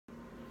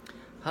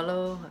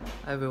Hello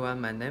everyone,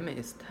 my name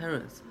is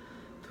Terence.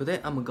 Today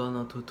I'm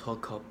gonna to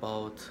talk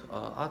about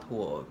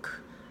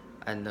artwork,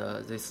 and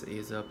this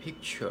is a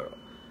picture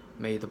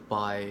made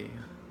by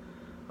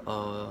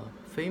a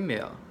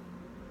female.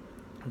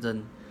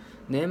 The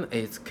name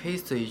is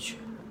Kasich,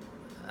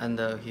 and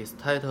his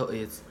title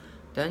is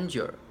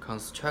Danger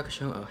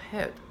Construction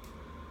Ahead.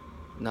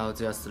 Now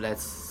just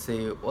let's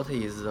see what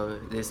is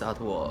this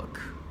artwork.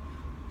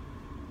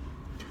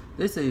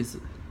 This is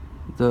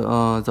the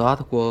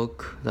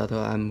artwork that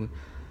I'm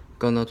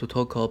gonna to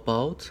talk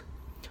about.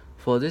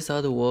 For this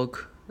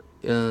artwork,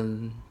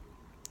 um,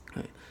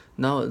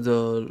 now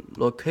the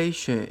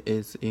location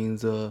is in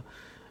the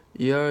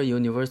Yale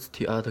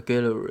University Art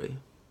Gallery.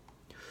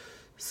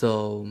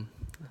 So,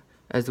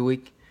 as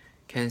we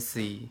can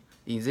see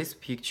in this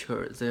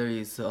picture, there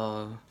is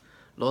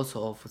lots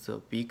of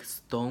the big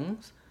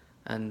stones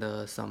and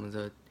some of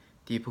the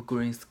deep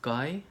green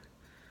sky,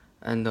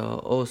 and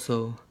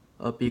also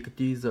a big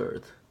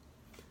desert.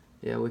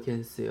 Yeah, we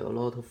can see a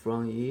lot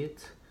from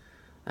it,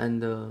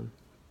 and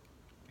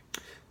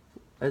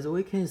as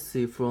we can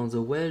see from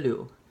the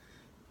value,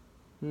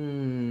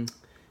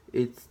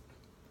 it's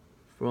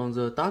from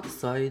the dark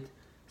side,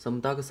 some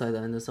dark side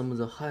and some of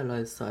the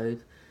highlight side.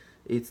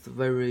 It's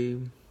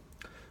very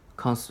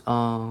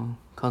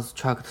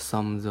construct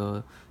some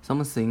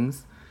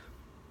things,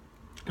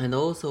 and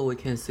also we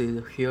can see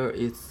here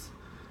it's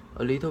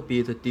a little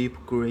bit deep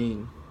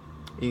green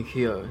in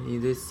here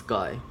in this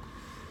sky.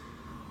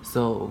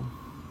 So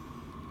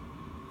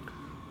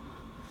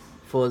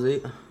for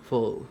the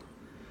for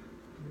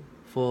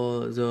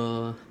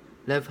the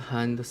left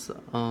hand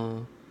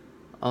on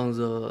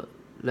the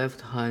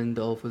left hand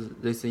of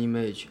this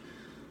image,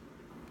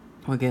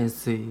 we can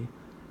see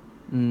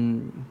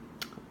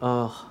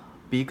a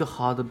big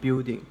hard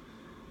building.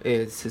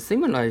 It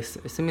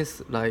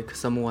seems like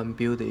someone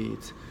built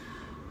it,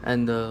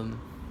 and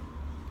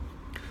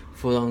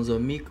from the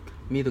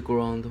mid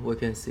ground we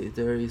can see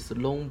there is a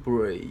long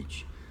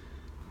bridge,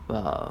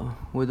 but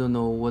we don't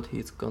know what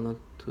it's gonna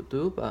to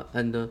do. But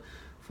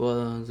for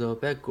the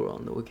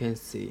background we can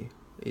see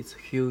it's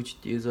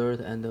huge desert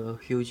and a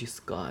huge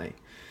sky,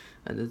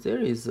 and there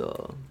is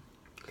a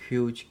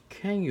huge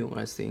canyon,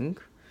 I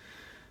think.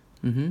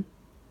 And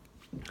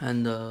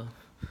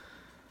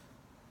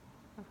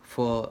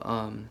for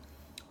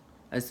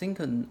I think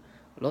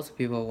lots of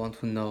people want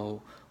to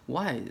know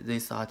why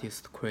this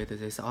artist created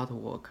this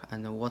artwork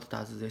and what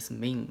does this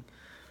mean.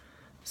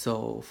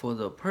 So for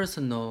the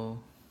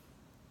personal,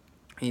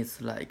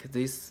 it's like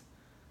this.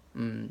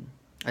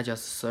 I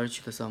just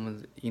searched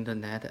some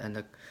internet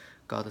and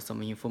got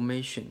some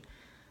information.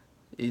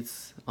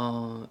 It's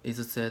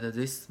said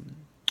this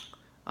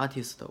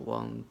artist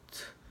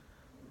want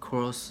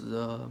cross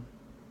the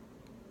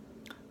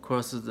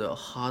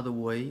hard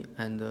way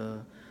and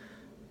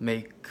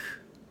make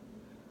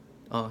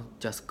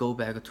just go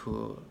back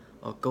to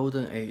a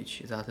golden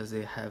age that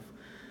they have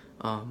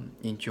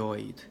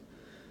enjoyed.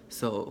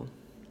 So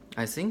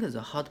I think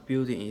the hard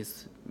building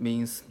is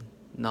means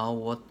now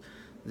what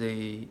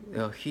they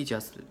she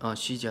just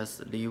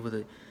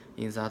lived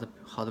in that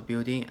hard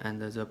building,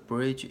 and the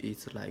bridge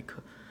is like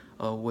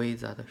a way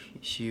that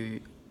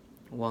she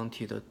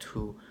wanted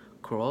to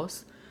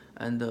cross,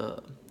 and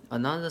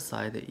another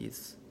side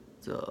is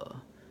the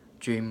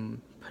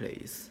dream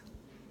place.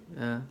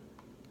 Yeah.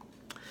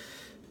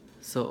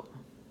 So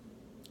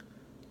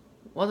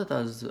what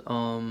does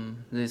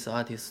this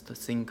artist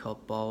think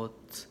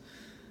about?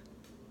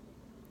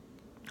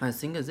 I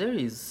think there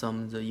is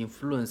some the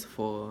influence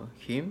for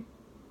him,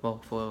 well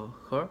for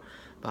her,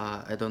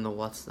 but I don't know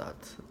what's that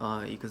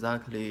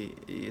exactly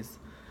is.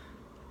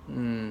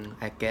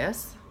 I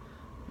guess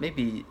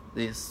maybe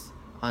this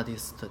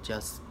artist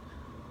just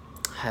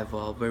have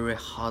a very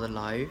hard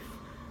life,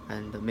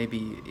 and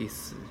maybe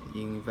is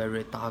in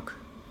very dark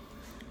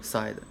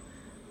side.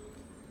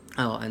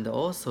 Oh, and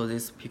also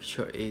this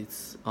picture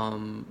is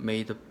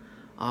made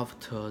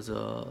after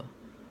the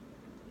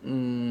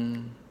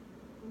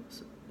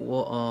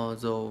war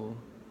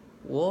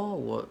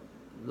war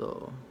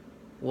the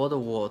World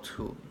War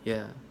II.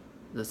 Yeah,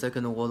 the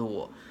Second World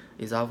War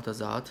is after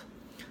that.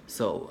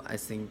 So I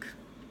think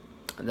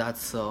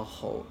that's a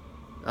whole.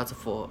 That's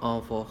for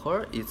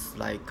her. It's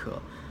like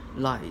a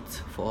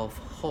light for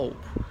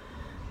hope,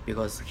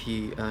 because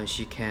she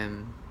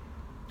can,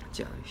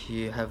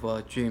 he have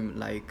a dream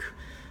like,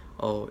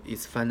 oh,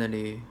 it's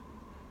finally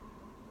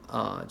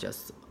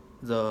just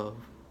the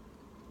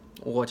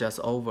war just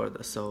over,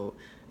 so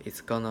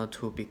it's gonna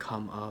to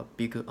become a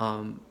big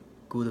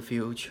good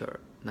future,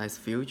 nice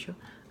future.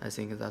 I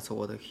think that's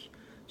what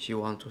she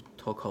want to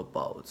talk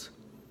about.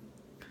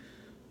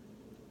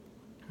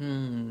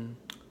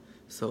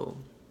 So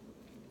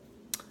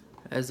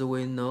as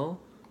we know,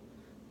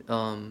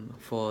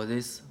 for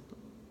this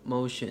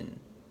motion,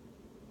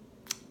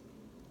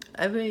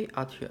 every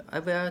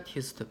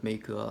artist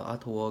make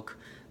artwork,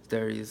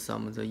 there is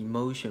some the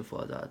emotion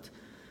for that.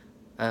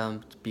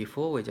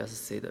 Before we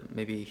just said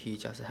maybe he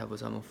just have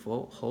some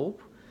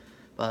hope,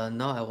 but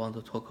now I want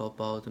to talk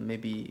about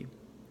maybe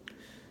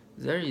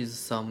there is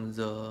some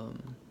the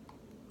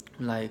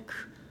like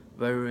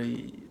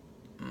very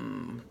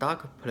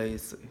dark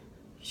place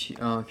she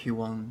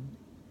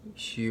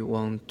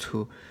want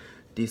to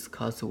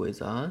discuss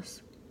with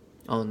us,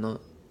 or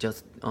not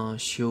just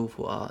show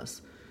for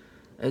us.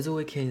 As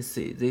we can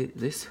see,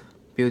 this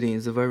building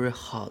is very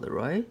hard,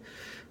 right?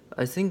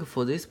 I think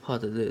for this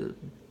part, the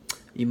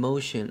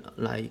emotion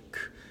like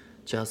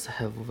just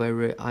have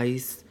very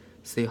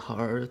icy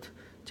heart,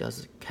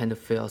 just kind of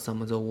feel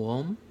some of the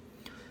warm.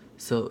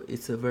 So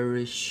it's a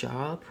very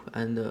sharp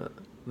and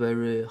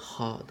very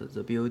hard,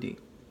 the building.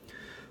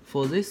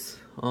 For this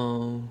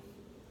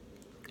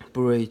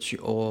bridge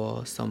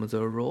or some of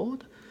the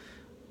road,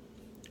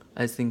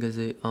 I think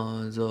the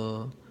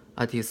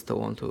artist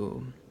want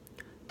to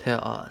tell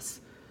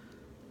us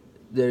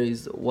there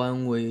is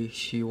one way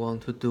she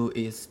want to do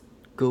is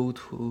go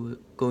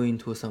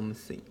into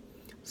something.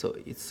 So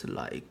it's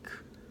like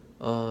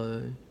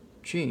a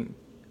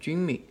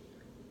dreaming.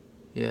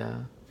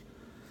 Yeah,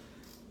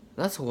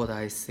 that's what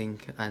I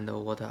think and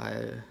what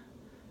I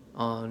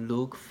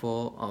look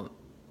for,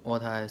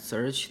 what I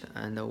searched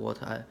and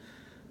what I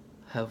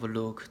have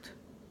looked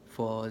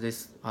for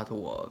this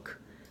artwork.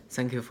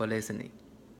 Thank you for listening.